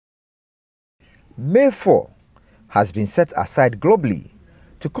May 4 has been set aside globally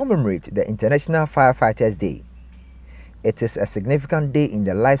to commemorate the International Firefighters Day. It is a significant day in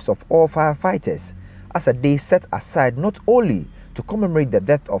the lives of all firefighters, as a day set aside not only to commemorate the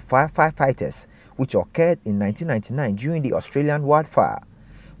death of firefighters, which occurred in 1999 during the Australian wildfire,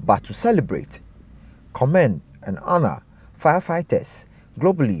 but to celebrate, commend and honor firefighters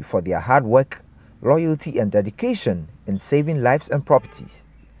globally for their hard work, loyalty and dedication in saving lives and properties.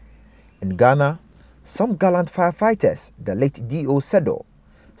 In Ghana, some gallant firefighters, the late D.O. Sedo,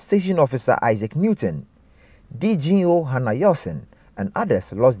 Station Officer Isaac Newton, D.G.O. Hannah Yelson, and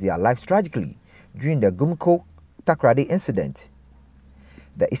others lost their lives tragically during the Gumko Takrady incident.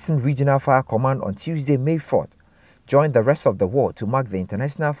 The Eastern Regional Fire Command on Tuesday, May 4th, joined the rest of the world to mark the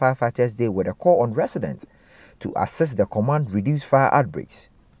International Firefighters Day with a call on residents to assist the command reduce fire outbreaks.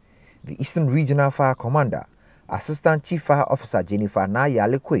 The Eastern Regional Fire Commander, Assistant Chief Fire Officer Jennifer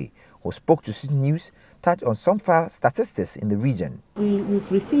Nayalekwe, who spoke to Citi News, touched on some fire statistics in the region.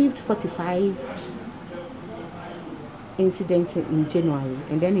 We've received 45 incidents in January,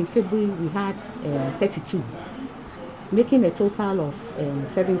 and then in February we had 32, making a total of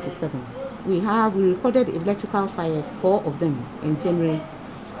 77. We recorded electrical fires, 4 of them in January,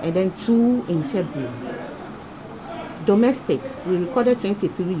 and then 2 in February. Domestic, we recorded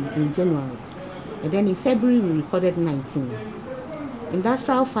 23 in January, and then in February we recorded 19.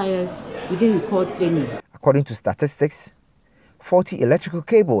 Industrial fires, we didn't record any. According to statistics, 40 electrical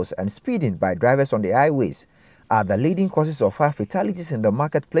cables and speeding by drivers on the highways are the leading causes of fire fatalities in the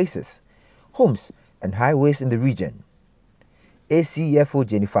marketplaces, homes and highways in the region. ACFO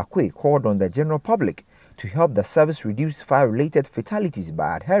Jennifer Kwe called on the general public to help the service reduce fire-related fatalities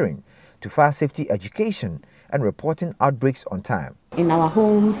by adhering to fire safety education and reporting outbreaks on time. In our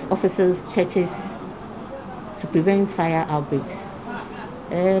homes, offices, churches, to prevent fire outbreaks.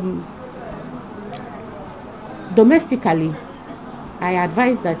 Domestically, I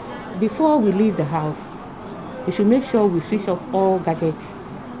advise that before we leave the house, we should make sure we switch off all gadgets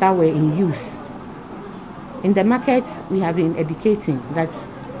that were in use. In the markets, we have been educating that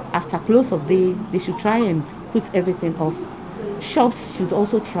after close of day, they should try and put everything off. Shops should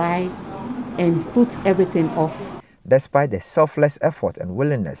also try and put everything off. Despite the selfless effort and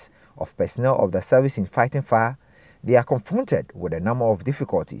willingness of personnel of the service in fighting fire, they are confronted with a number of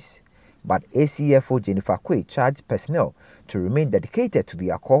difficulties. But ACFO Jennifer Kwe charged personnel to remain dedicated to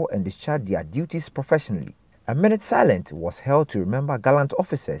their call and discharge their duties professionally. A minute silence was held to remember gallant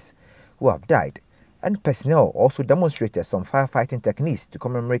officers who have died, and personnel also demonstrated some firefighting techniques to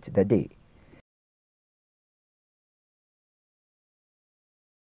commemorate the day.